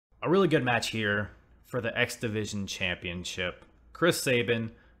A really good match here for the X Division Championship. Chris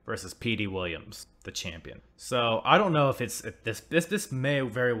Sabin versus P.D. Williams, the champion. So I don't know if this may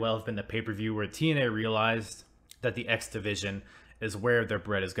very well have been the pay-per-view where TNA realized that the X Division is where their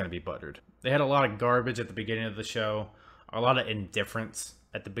bread is going to be buttered. They had a lot of garbage at the beginning of the show, a lot of indifference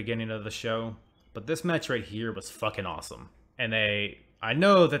at the beginning of the show, but this match right here was fucking awesome. And I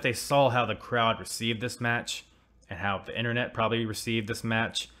know that they saw how the crowd received this match and how the internet probably received this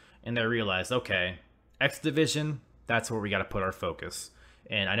match, and they realized, okay, X Division, that's where we got to put our focus.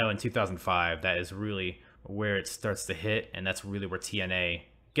 And I know in 2005, that is really where it starts to hit, and that's really where TNA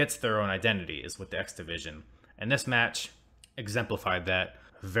gets their own identity, is with the X Division. And this match exemplified that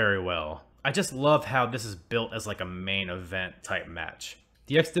very well. I just love how this is built as like a main event type match.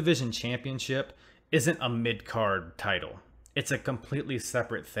 The X Division Championship isn't a mid-card title. It's a completely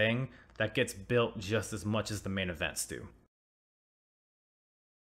separate thing that gets built just as much as the main events do.